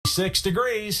6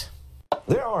 degrees.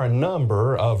 There are a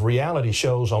number of reality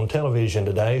shows on television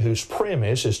today whose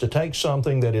premise is to take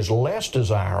something that is less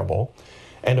desirable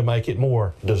and to make it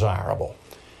more desirable.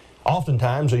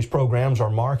 Oftentimes, these programs are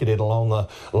marketed along the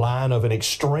line of an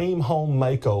extreme home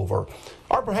makeover,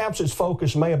 or perhaps its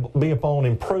focus may be upon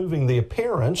improving the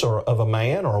appearance of a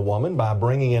man or a woman by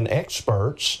bringing in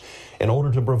experts in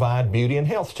order to provide beauty and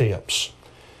health tips.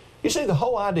 You see, the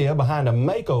whole idea behind a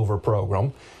makeover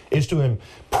program is to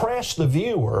impress the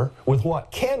viewer with what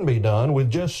can be done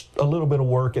with just a little bit of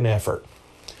work and effort.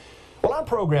 Well, our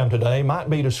program today might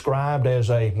be described as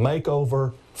a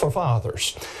makeover for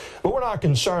fathers. But we're not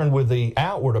concerned with the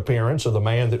outward appearance of the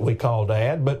man that we call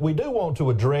Dad, but we do want to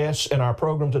address in our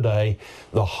program today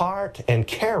the heart and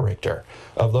character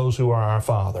of those who are our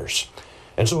fathers.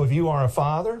 And so if you are a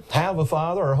father, have a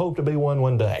father, or hope to be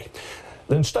one day,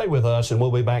 then stay with us and we'll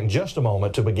be back in just a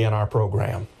moment to begin our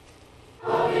program.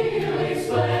 How do you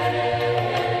explain?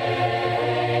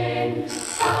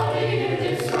 How do you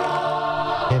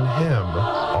describe? In Him,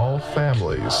 all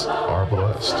families are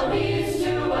blessed.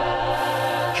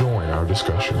 Join our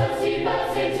discussion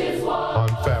on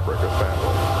Fabric of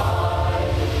Family.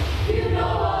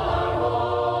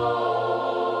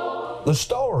 The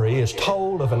story is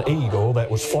told of an eagle that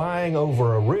was flying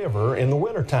over a river in the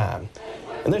wintertime.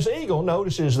 And this eagle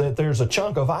notices that there's a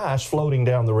chunk of ice floating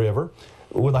down the river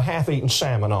with a half-eaten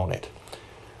salmon on it.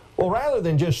 Well, rather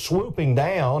than just swooping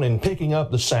down and picking up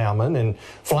the salmon and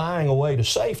flying away to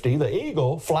safety, the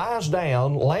eagle flies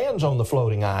down, lands on the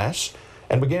floating ice,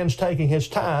 and begins taking his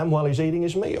time while he's eating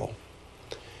his meal.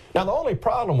 Now, the only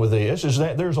problem with this is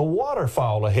that there's a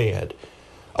waterfall ahead,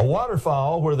 a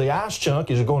waterfall where the ice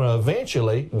chunk is going to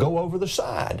eventually go over the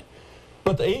side.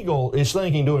 But the eagle is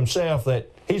thinking to himself that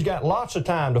he's got lots of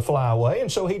time to fly away, and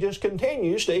so he just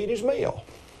continues to eat his meal.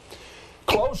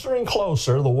 Closer and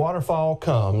closer the waterfall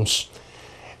comes,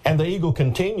 and the eagle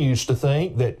continues to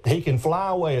think that he can fly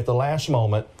away at the last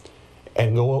moment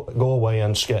and go away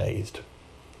unscathed.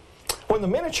 When the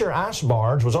miniature ice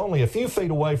barge was only a few feet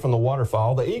away from the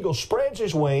waterfall, the eagle spreads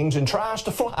his wings and tries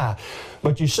to fly.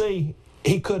 But you see,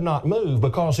 he could not move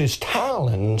because his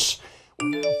talons...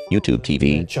 YouTube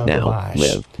TV, now,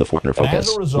 live, the Fortner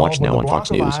Focus. Result, watch now on Fox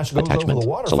News, attachment,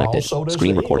 selected,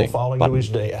 screen recording, falling button. To his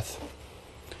death.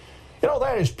 You know,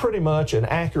 that is pretty much an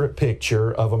accurate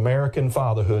picture of American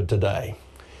fatherhood today.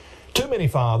 Too many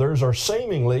fathers are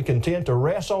seemingly content to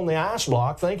rest on the ice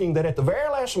block, thinking that at the very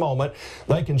last moment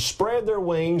they can spread their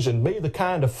wings and be the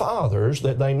kind of fathers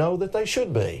that they know that they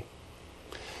should be.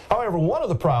 However, one of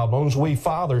the problems we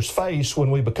fathers face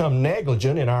when we become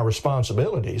negligent in our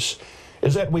responsibilities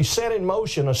is that we set in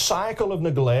motion a cycle of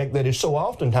neglect that is so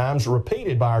oftentimes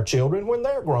repeated by our children when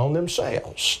they're grown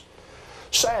themselves.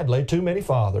 Sadly, too many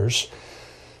fathers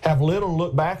have little to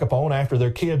look back upon after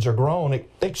their kids are grown,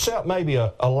 except maybe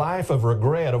a life of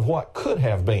regret of what could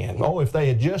have been. Oh, if they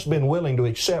had just been willing to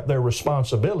accept their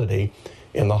responsibility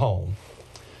in the home.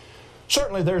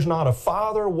 Certainly, there's not a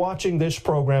father watching this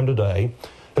program today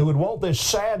who would want this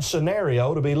sad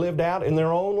scenario to be lived out in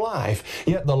their own life.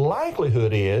 Yet the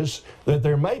likelihood is that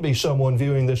there may be someone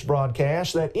viewing this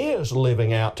broadcast that is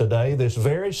living out today this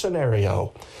very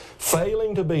scenario,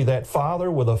 failing to be that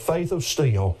father with a faith of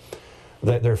steel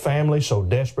that their family so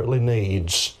desperately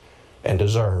needs and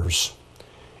deserves.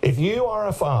 If you are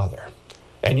a father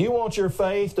and you want your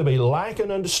faith to be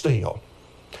likened unto steel,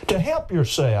 to help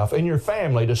yourself and your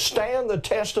family to stand the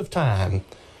test of time,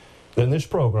 then this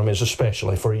program is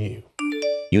especially for you.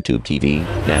 YouTube TV,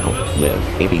 now, live,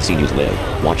 ABC News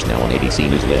Live. Watch now on ABC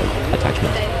News Live.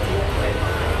 Attachment.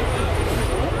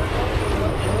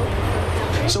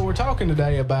 So we're talking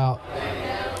today about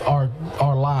our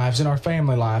lives and our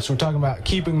family lives. We're talking about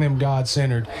keeping them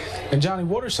God-centered. And Johnny,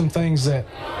 what are some things that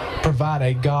provide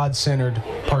a God-centered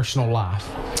personal life?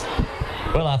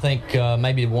 Well, I think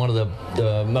maybe one of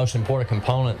the most important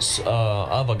components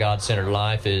of a God-centered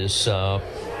life is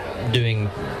doing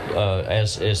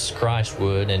as Christ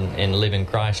would and living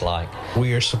Christ-like.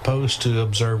 We are supposed to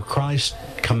observe Christ's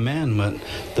commandment,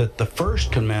 that the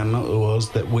first commandment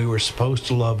was that we were supposed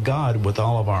to love God with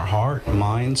all of our heart,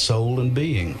 mind, soul, and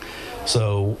being.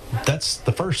 So that's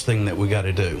the first thing that we got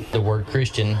to do. The word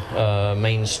Christian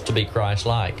means to be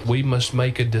Christ-like. We must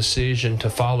make a decision to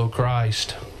follow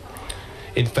Christ.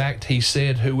 In fact, he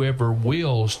said, whoever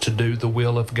wills to do the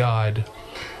will of God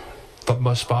but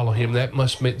must follow him.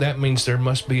 That means there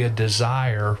must be a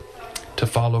desire to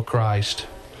follow Christ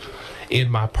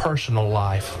in my personal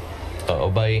life.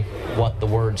 Obey what the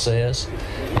Word says,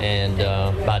 and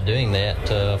by doing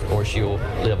that, of course, you'll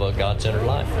live a God-centered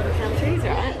life.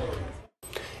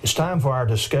 It's time for our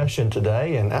discussion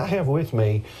today, and I have with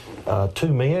me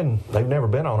two men. They've never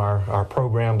been on our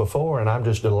program before, and I'm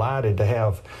just delighted to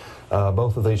have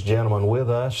both of these gentlemen with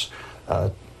us.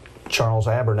 Charles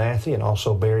Abernathy and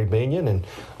also Barry Binion.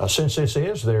 And since this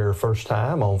is their first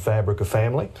time on Fabric of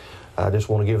Family, I just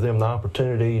want to give them the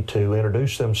opportunity to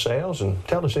introduce themselves and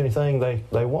tell us anything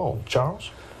they want.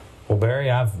 Charles? Well, Barry,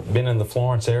 I've been in the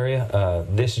Florence area.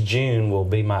 This June will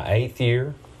be my 8th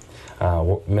year.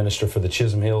 Minister for the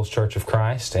Chisholm Hills Church of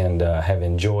Christ, and have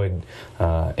enjoyed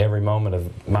every moment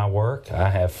of my work. I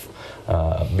have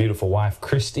a beautiful wife,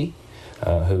 Christy,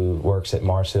 who works at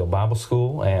Mars Hill Bible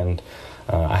School, and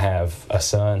I have a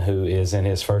son who is in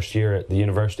his first year at the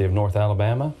University of North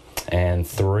Alabama, and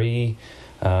 3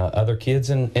 other kids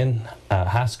in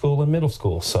high school and middle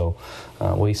school. So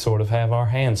we sort of have our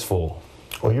hands full.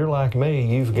 Well, you're like me.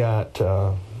 You've got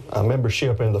a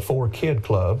membership in the 4-Kid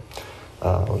Club.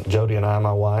 Jody and I,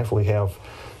 my wife, we have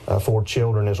 4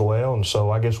 children as well, and so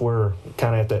I guess we're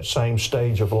kind of at that same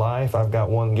stage of life. I've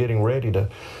got one getting ready to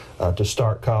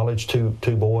start college, two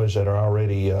boys that are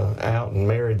already out and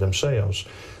married themselves.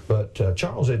 But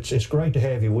Charles, it's great to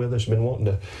have you with us. Been wanting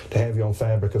to have you on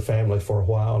Fabric of Family for a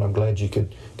while, and I'm glad you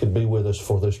could be with us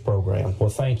for this program.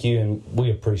 Well, thank you, and we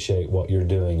appreciate what you're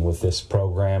doing with this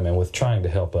program and with trying to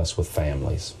help us with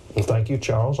families. Well, thank you,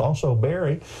 Charles. Also,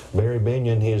 Barry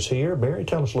Binion is here. Barry,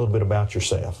 tell us a little bit about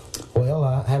yourself. Well,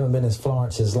 I haven't been in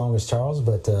Florence as long as Charles,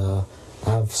 but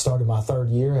I've started my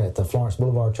 3rd year at the Florence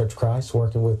Boulevard Church of Christ,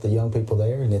 working with the young people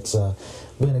there, and it's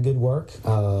been a good work.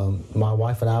 My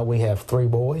wife and I, we have 3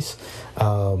 boys,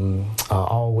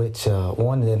 all which,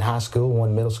 one in high school,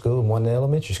 one in middle school, and one in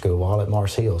elementary school, all at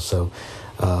Mars Hill. So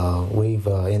we've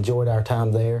enjoyed our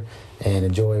time there and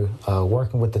enjoy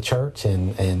working with the church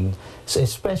and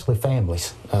especially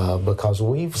families, because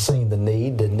we've seen the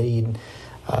need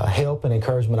help and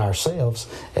encouragement ourselves,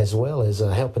 as well as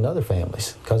helping other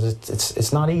families, because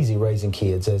it's not easy raising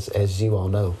kids, as you all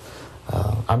know.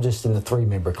 I'm just in the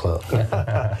 3-member club.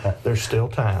 There's still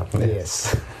time.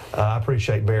 Yes. I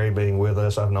appreciate Barry being with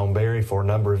us. I've known Barry for a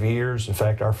number of years. In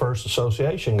fact, our first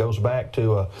association goes back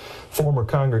to a former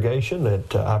congregation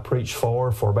that I preached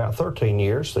for about 13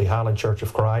 years, the Highland Church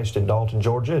of Christ in Dalton,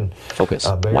 Georgia. And Focus.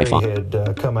 Barry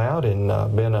had come out and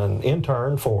been an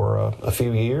intern for a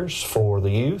few years for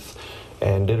the youth,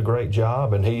 and did a great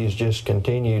job, and he's just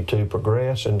continued to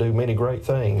progress and do many great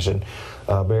things. And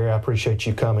Barry, I appreciate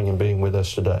you coming and being with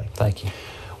us today. Thank you.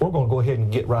 We're going to go ahead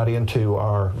and get right into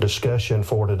our discussion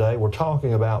for today. We're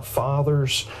talking about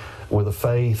fathers with a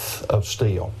faith of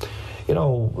steel. You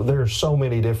know, there's so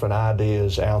many different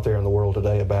ideas out there in the world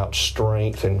today about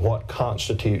strength and what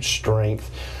constitutes strength.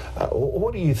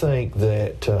 What do you think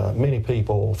that many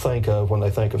people think of when they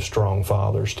think of strong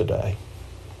fathers today?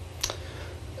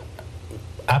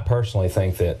 I personally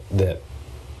think that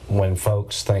when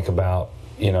folks think about,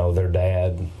 you know, their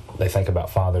dad, they think about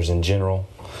fathers in general.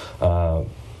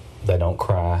 They don't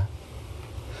cry.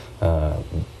 They're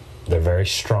very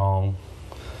strong.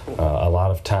 A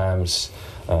lot of times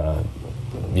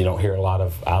you don't hear a lot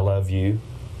of "I love you,"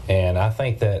 and I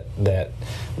think that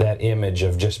image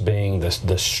of just being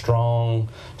the strong,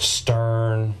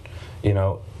 stern, you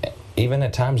know, even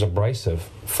at times abrasive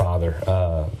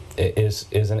father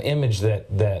is an image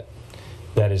that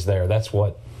is there. That's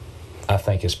what I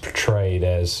think is portrayed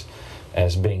as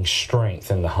being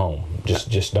strength in the home.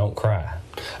 Just don't cry.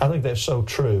 I think that's so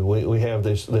true. We have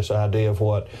this idea of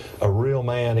what a real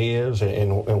man is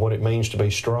and what it means to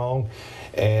be strong.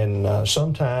 And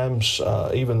sometimes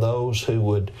even those who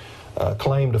would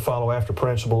claim to follow after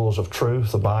principles of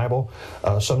truth, the Bible,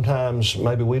 sometimes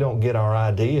maybe we don't get our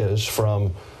ideas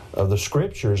from the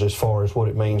Scriptures as far as what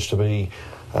it means to be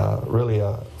really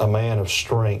a man of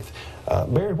strength.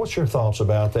 Barry, what's your thoughts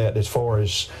about that as far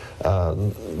as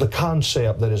the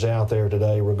concept that is out there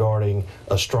today regarding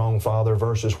a strong father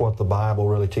versus what the Bible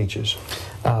really teaches?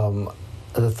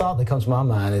 The thought that comes to my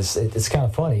mind is, it's kind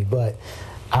of funny, but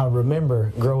I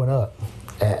remember growing up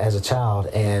as a child,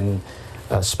 and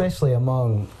especially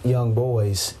among young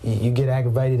boys, you get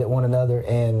aggravated at one another,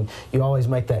 and you always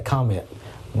make that comment,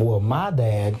 well, my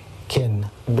dad can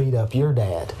beat up your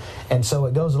dad. And so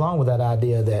it goes along with that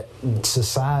idea that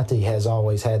society has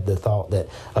always had the thought that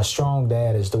a strong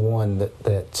dad is the one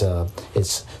that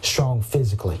is strong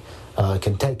physically,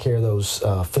 can take care of those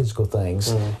physical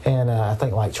things. Mm-hmm. And I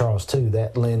think, like Charles too,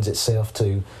 that lends itself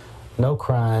to no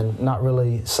crying, not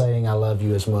really saying I love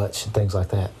you as much, and things like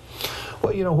that.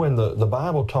 Well, you know, when the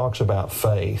Bible talks about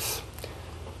faith,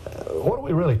 what are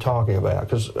we really talking about?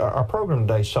 Because our program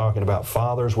today is talking about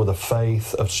fathers with a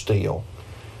faith of steel.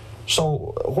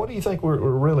 So what do you think we're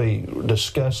really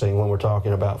discussing when we're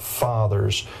talking about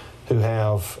fathers who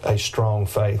have a strong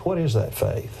faith? What is that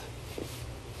faith?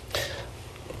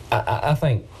 I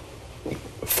think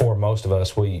for most of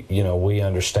us, we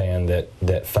understand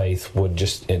that faith would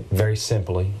just, very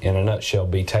simply, in a nutshell,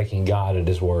 be taking God at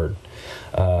His word.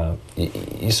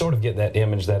 You sort of get that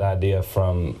image, that idea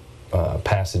from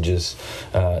passages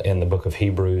in the book of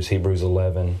Hebrews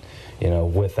 11.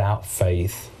 Without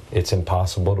faith, it's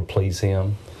impossible to please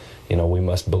Him. We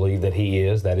must believe that He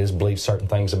is. That is, believe certain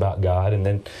things about God, and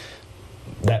then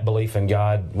that belief in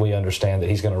God, we understand that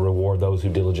He's going to reward those who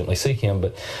diligently seek Him.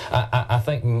 But I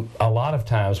think a lot of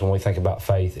times when we think about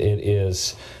faith, it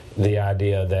is the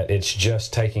idea that it's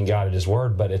just taking God at His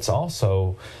word, but it's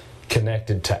also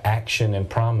connected to action and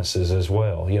promises as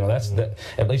well. That's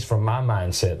at least from my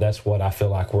mindset, that's what I feel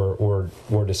like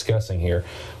we're discussing here.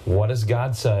 What does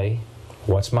God say?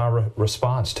 What's my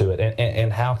response to it?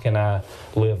 And how can I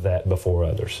live that before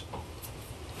others?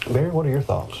 Barry, what are your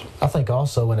thoughts? I think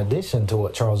also, in addition to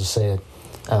what Charles has said,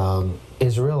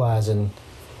 is realizing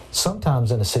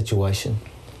sometimes in a situation,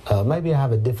 maybe I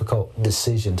have a difficult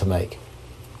decision to make.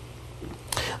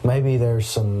 Maybe there's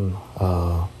some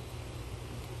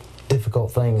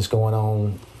difficult things going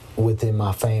on within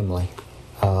my family,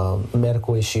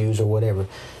 medical issues or whatever,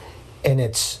 and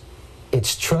it's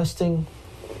trusting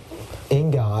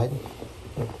in God,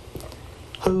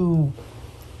 who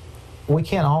we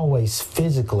can't always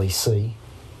physically see,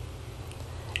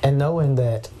 and knowing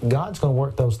that God's going to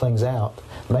work those things out,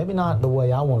 maybe not the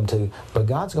way I want him to, but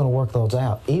God's going to work those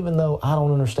out, even though I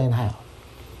don't understand how.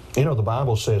 The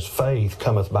Bible says faith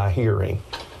cometh by hearing,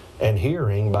 and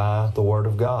hearing by the Word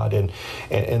of God. And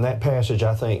that passage,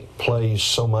 I think, plays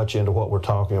so much into what we're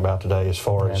talking about today as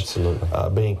far as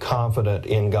being confident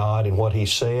in God and what He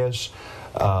says.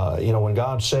 When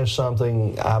God says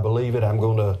something, I believe it, I'm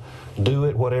going to do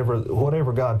it,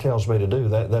 whatever God tells me to do,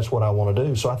 that's what I want to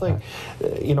do. So I think,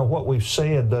 what we've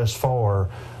said thus far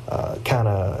kind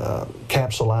of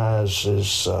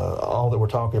capsulizes all that we're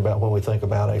talking about when we think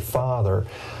about a father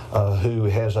who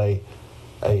has a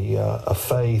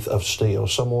faith of steel,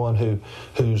 someone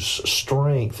whose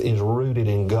strength is rooted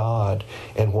in God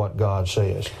and what God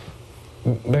says.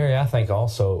 Barry, I think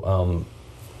also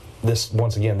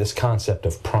this concept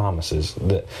of promises,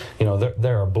 that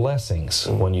there are blessings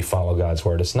when you follow God's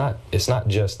word. It's not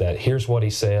just that here's what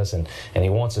He says and He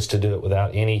wants us to do it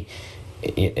without any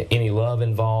love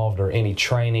involved or any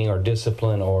training or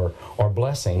discipline or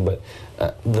blessing, but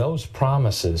those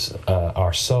promises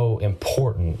are so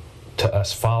important to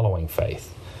us following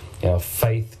faith.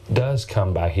 Faith does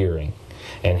come by hearing,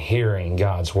 and hearing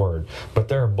God's word. But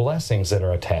there are blessings that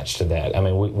are attached to that. I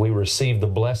mean, we receive the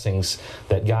blessings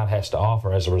that God has to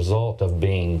offer as a result of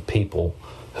being people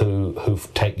who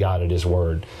take God at His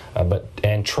word,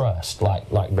 and trust,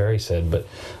 like Barry said. But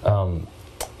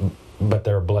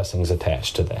there are blessings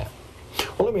attached to that.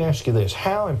 Well, let me ask you this: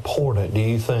 how important do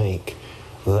you think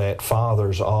that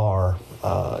fathers are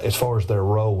as far as their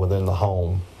role within the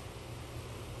home?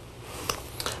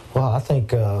 Well, I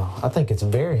think it's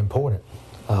very important.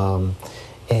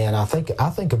 And I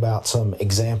think about some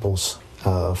examples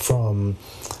from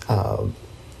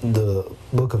the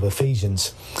book of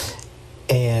Ephesians,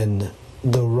 and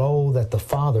the role that the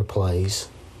father plays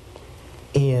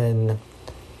in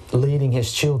leading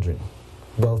his children,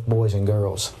 both boys and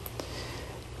girls.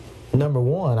 Number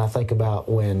one, I think about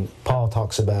when Paul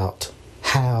talks about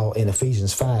how, in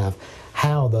Ephesians 5,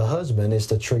 how the husband is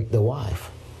to treat the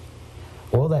wife.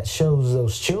 Well, that shows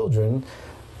those children,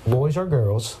 boys or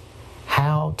girls,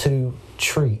 how to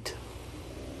treat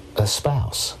a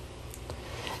spouse.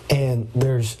 And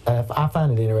I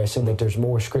find it interesting that there's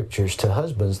more scriptures to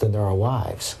husbands than there are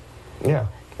wives. Yeah.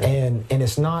 And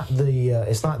it's not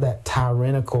that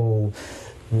tyrannical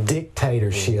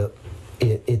dictatorship.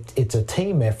 It's a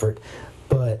team effort,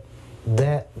 but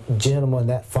that gentleman,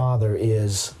 that father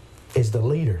is the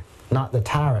leader, not the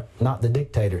tyrant, not the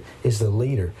dictator, is the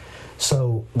leader.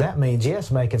 So that means, yes,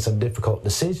 making some difficult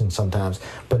decisions sometimes,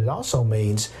 but it also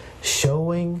means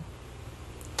showing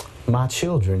my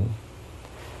children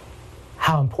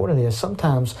how important it is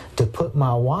sometimes to put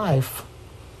my wife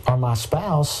or my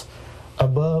spouse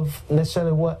above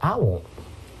necessarily what I want.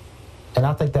 And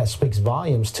I think that speaks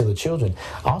volumes to the children.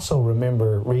 I also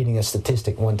remember reading a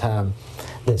statistic one time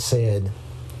that said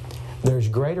there's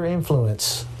greater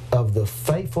influence of the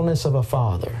faithfulness of a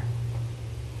father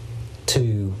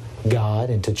to God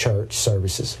and to church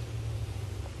services,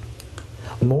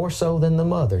 more so than the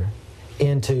mother,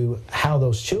 into how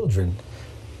those children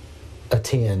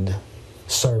attend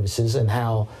services and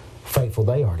how faithful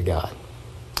they are to God.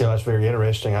 You know, that's very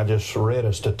interesting. I just read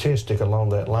a statistic along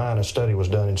that line. A study was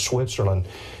done in Switzerland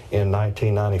in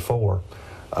 1994,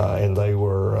 and they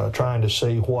were trying to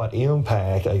see what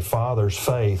impact a father's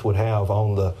faith would have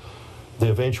on the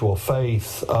eventual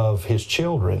faith of his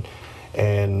children.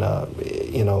 And,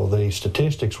 you know, the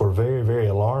statistics were very, very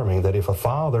alarming, that if a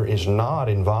father is not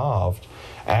involved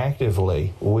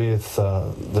actively with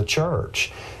the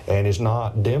church and is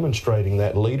not demonstrating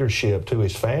that leadership to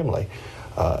his family,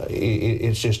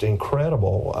 it's just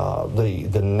incredible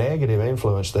the negative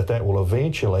influence that will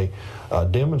eventually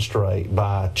demonstrate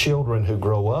by children who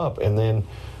grow up and then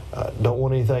don't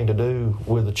want anything to do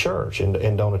with the church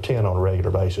and don't attend on a regular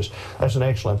basis. That's an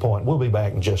excellent point. We'll be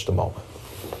back in just a moment.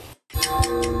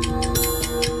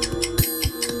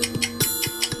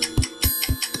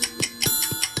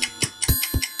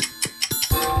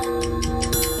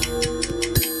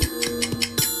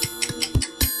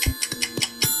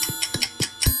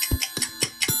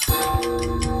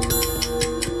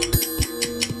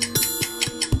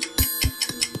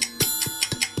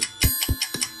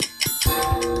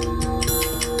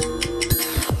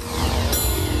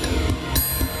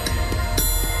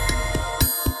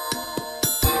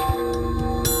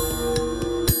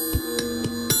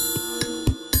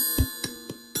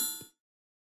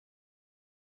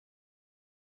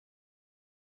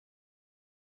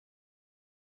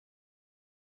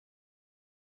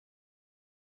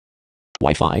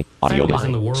 Wi-Fi, audio Families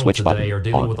in the line, world switch today button, are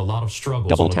dealing on. with a lot of struggles.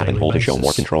 Double on a tap and daily hold to show basis.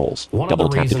 more controls. One Double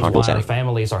of the tap to reasons toggle why our setting.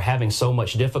 families are having so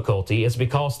much difficulty is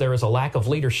because there is a lack of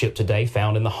leadership today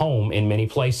found in the home in many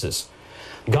places.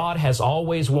 God has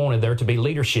always wanted there to be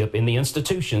leadership in the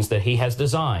institutions that He has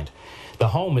designed. The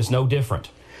home is no different.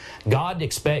 God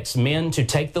expects men to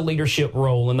take the leadership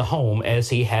role in the home as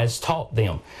He has taught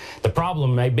them. The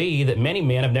problem may be that many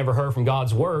men have never heard from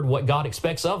God's Word what God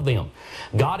expects of them.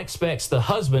 God expects the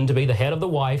husband to be the head of the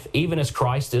wife, even as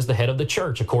Christ is the head of the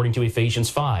church, according to Ephesians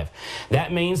 5.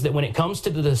 That means that when it comes to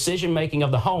the decision-making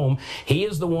of the home, he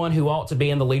is the one who ought to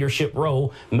be in the leadership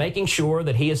role, making sure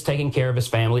that he is taking care of his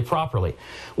family properly.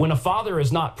 When a father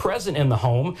is not present in the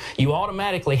home, you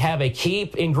automatically have a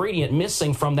key ingredient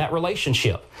missing from that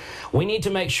relationship. We need to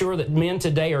make sure that men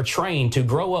today are trained to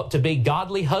grow up to be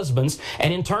godly husbands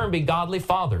and in turn be godly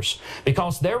fathers,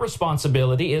 because their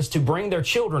responsibility is to bring their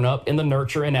children up in the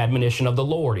nurture and admonition of the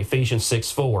Lord, Ephesians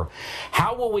 6:4.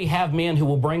 How will we have men who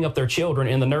will bring up their children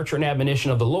in the nurture and admonition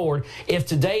of the Lord if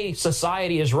today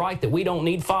society is right that we don't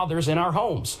need fathers in our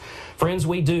homes? Friends,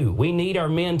 we do. We need our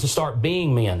men to start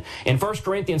being men. In 1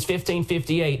 Corinthians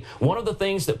 15:58, one of the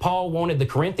things that Paul wanted the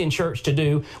Corinthian church to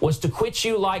do was to quit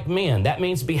you like men. That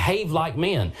means behave like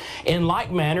men. In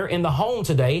like manner, in the home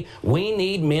today, we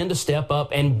need men to step up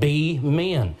and be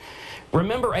men.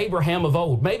 Remember Abraham of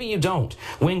old. Maybe you don't.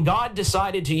 When God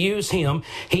decided to use him,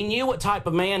 he knew what type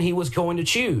of man he was going to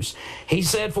choose. He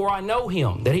said, "For I know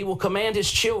him, that he will command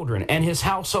his children and his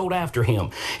household after him,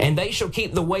 and they shall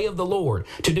keep the way of the Lord,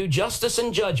 to do justice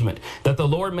and judgment, that the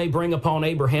Lord may bring upon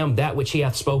Abraham that which he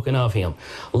hath spoken of him."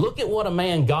 Look at what a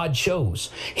man God chose.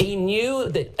 He knew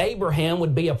that Abraham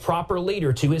would be a proper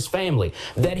leader to his family,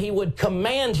 that he would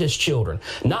command his children,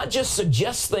 not just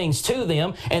suggest things to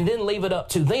them and then leave it up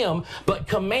to them, but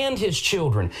command his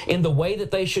children in the way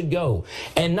that they should go.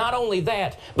 And not only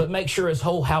that, but make sure his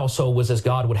whole household was as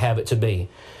God would have it to be.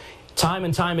 Time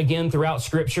and time again throughout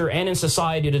Scripture and in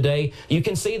society today, you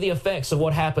can see the effects of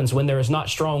what happens when there is not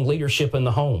strong leadership in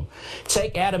the home.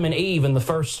 Take Adam and Eve in the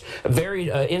first very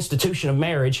institution of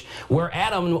marriage, where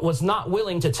Adam was not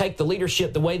willing to take the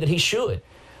leadership the way that he should.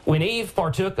 When Eve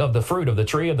partook of the fruit of the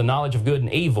tree of the knowledge of good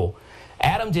and evil,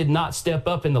 Adam did not step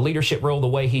up in the leadership role the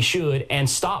way he should and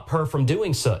stop her from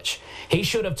doing such. He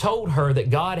should have told her that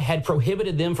God had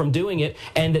prohibited them from doing it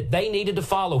and that they needed to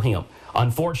follow him.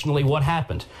 Unfortunately, what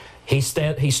happened? He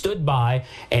stood by,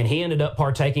 and he ended up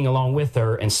partaking along with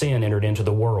her, and sin entered into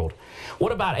the world.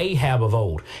 What about Ahab of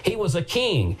old? He was a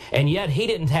king, and yet he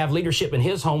didn't have leadership in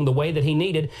his home the way that he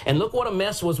needed, and look what a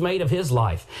mess was made of his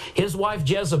life. His wife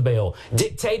Jezebel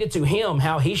dictated to him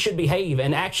how he should behave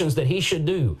and actions that he should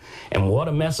do, and what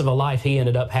a mess of a life he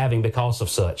ended up having because of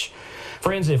such.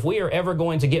 Friends, if we are ever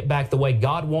going to get back the way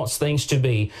God wants things to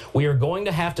be, we are going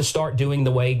to have to start doing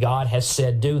the way God has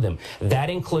said do them.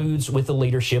 That includes with the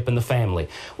leadership in the family.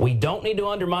 We don't need to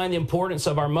undermine the importance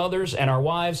of our mothers and our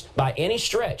wives by any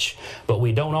stretch, but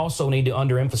we don't also need to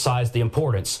underemphasize the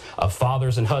importance of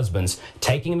fathers and husbands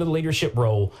taking the leadership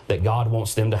role that God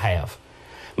wants them to have.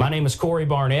 My name is Corey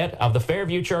Barnett of the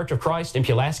Fairview Church of Christ in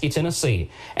Pulaski,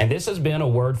 Tennessee, and this has been A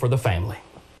Word for the Family.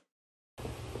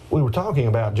 We were talking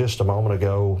about just a moment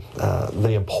ago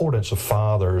the importance of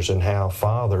fathers and how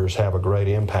fathers have a great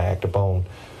impact upon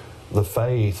the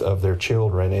faith of their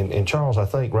children. And Charles, I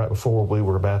think right before we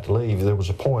were about to leave, there was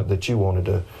a point that you wanted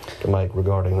to make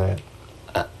regarding that.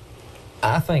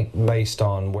 I think based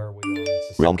on where we are in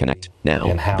society, Realm Connect. Now,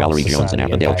 and how Valerie Jones and society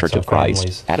Avondale impacts Church of our Christ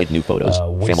families, added new photos.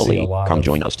 we see Family, a lot come of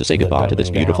join us to say the goodbye to this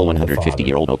doubling beautiful down of the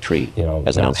 150-year-old oak tree. You know,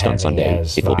 As announced on having Sunday,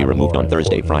 as it will be removed on vital or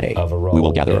Thursday, important Friday. of a We will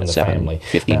role gather in at the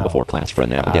 7:15 family. before class for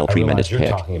an Avondale I Tremendous realize you're Pick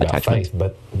talking about attachment.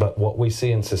 faith, but what we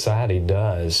see in society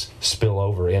does spill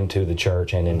over into the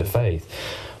church and into faith.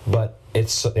 But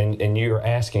it's and you're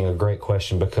asking a great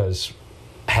question, because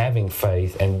having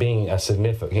faith and being a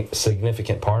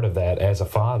significant part of that as a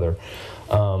father,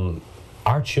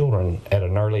 our children at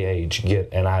an early age get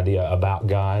an idea about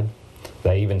God.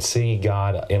 They even see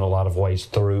God in a lot of ways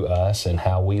through us and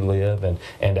how we live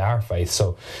and our faith.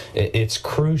 So it's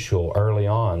crucial early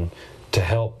on to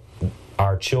help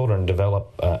our children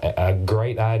develop a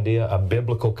great idea, a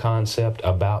biblical concept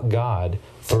about God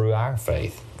through our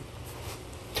faith.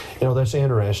 You know, that's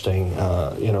interesting,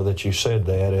 you know, that you said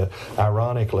that.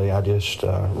 Ironically, I just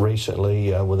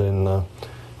recently, within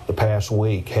the past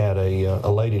week, had a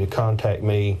lady to contact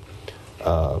me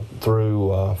through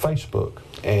Facebook,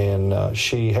 and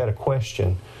she had a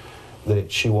question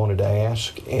that she wanted to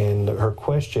ask, and her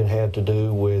question had to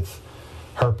do with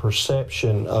her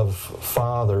perception of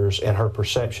fathers and her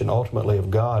perception ultimately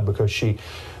of God, because she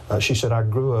said, I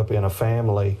grew up in a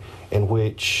family in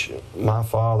which my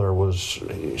father was,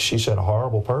 she said, a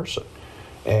horrible person.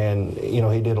 And, you know,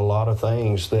 he did a lot of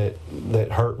things that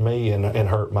hurt me and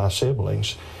hurt my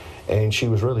siblings. And she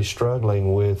was really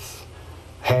struggling with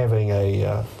having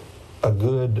a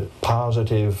good,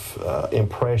 positive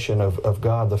impression of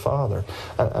God the Father.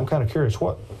 I'm kind of curious,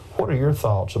 what are your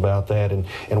thoughts about that, and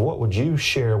what would you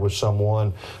share with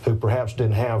someone who perhaps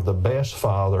didn't have the best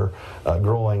father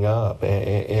growing up,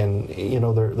 and you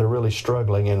know, they're really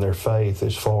struggling in their faith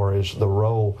as far as the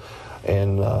role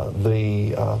and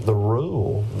the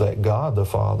rule that God the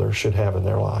Father should have in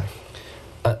their life?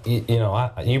 You know,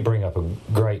 you bring up a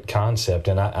great concept,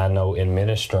 and I know in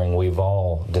ministering we've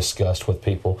all discussed with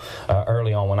people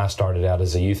early on when I started out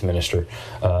as a youth minister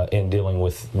in dealing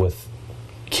with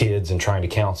kids and trying to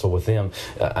counsel with them.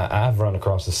 I've run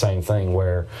across the same thing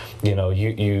where, you know,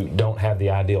 you don't have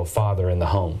the ideal father in the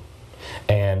home,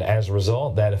 and as a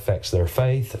result that affects their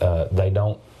faith. They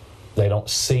don't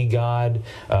see God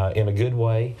in a good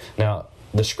way. Now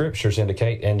the scriptures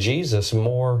indicate, and Jesus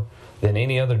more than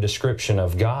any other description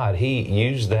of God, he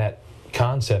used that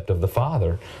concept of the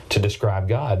Father to describe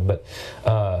God. But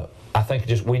I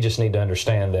think we just need to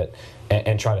understand that,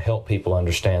 and try to help people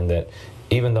understand that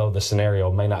even though the scenario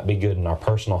may not be good in our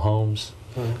personal homes,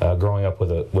 growing up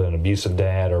with an abusive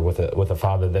dad or with a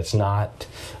father that's not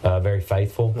very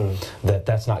faithful,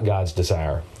 that's not God's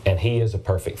desire. And he is a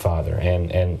perfect father,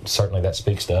 and certainly that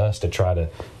speaks to us to try to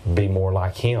be more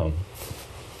like him.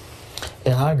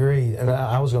 And I agree, and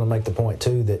I was going to make the point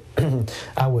too that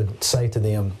I would say to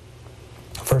them,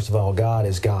 first of all, God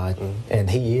is God, and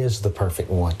he is the perfect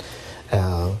one.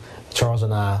 Charles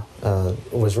and I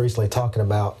was recently talking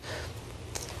about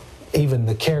even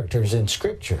the characters in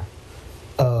Scripture.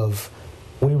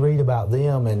 We read about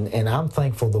them, and I'm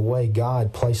thankful the way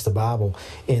God placed the Bible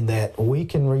in that we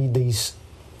can read these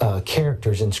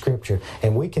characters in Scripture,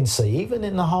 and we can see, even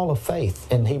in the Hall of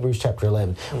Faith in Hebrews chapter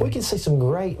 11, we can see some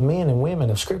great men and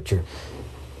women of Scripture,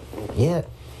 yet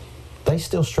they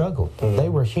still struggled. They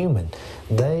were human.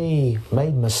 They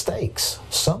made mistakes,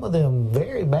 some of them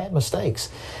very bad mistakes,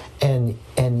 and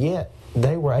yet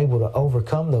they were able to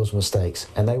overcome those mistakes,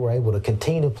 and they were able to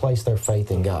continue to place their faith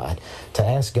in God, to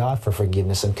ask God for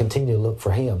forgiveness and continue to look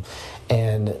for him.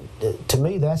 And to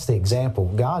me, that's the example.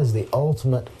 God is the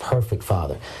ultimate perfect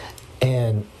father.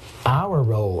 And our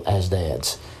role as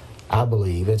dads, I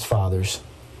believe, as fathers,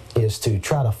 is to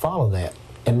try to follow that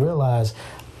and realize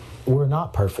we're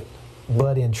not perfect.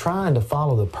 But in trying to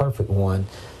follow the perfect one,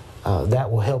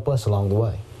 that will help us along the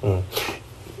way.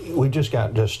 We just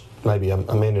got maybe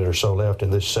a minute or so left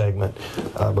in this segment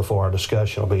before our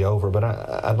discussion will be over. But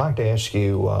I'd like to ask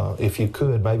you, if you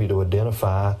could, maybe to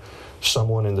identify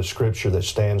someone in the Scripture that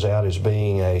stands out as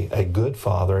being a good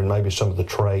father, and maybe some of the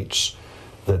traits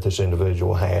that this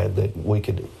individual had that we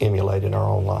could emulate in our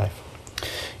own life.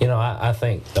 You know, I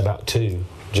think about two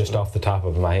just off the top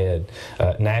of my head.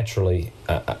 Naturally,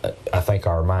 I think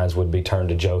our minds would be turned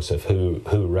to Joseph,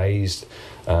 who raised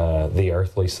the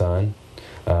earthly son,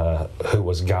 who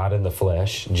was God in the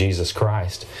flesh, Jesus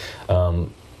Christ.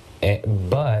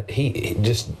 But he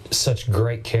just such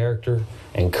great character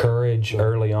and courage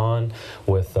early on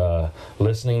with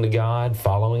listening to God,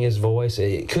 following his voice.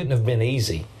 It couldn't have been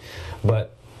easy,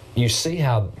 but you see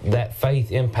how that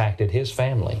faith impacted his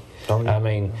family. I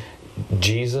mean,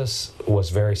 Jesus was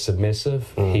very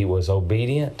submissive. He was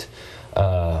obedient,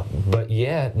 but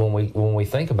yet when we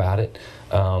think about it,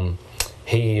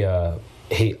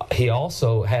 he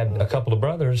also had a couple of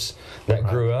brothers that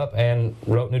grew up and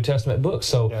wrote New Testament books.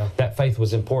 So that faith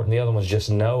was important. The other one's just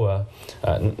Noah,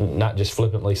 not just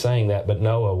flippantly saying that, but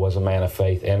Noah was a man of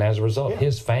faith, and as a result,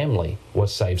 his family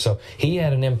was saved. So he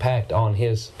had an impact on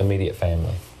his immediate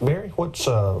family. Barry, what's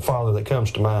a father that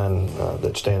comes to mind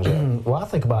that stands out? Well, I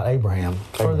think about Abraham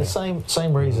for the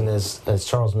same reason as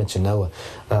Charles mentioned Noah,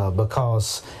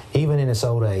 because even in his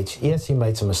old age, yes, he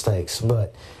made some mistakes,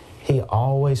 but he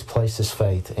always placed his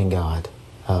faith in God.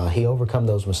 He overcome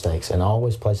those mistakes and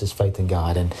always placed his faith in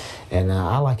God, and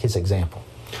I like his example.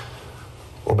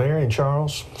 Well, Barry and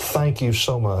Charles, thank you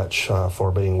so much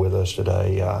for being with us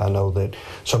today. I know that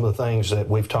some of the things that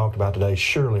we've talked about today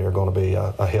surely are going to be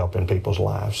a help in people's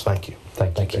lives. Thank you.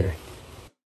 Thank you, Barry.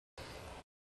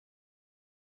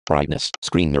 Brightness,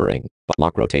 screen mirroring,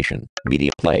 lock rotation,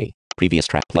 media play, previous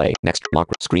track play, next lock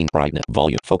screen brightness,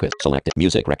 volume focus selected,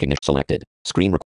 music recognition selected, screen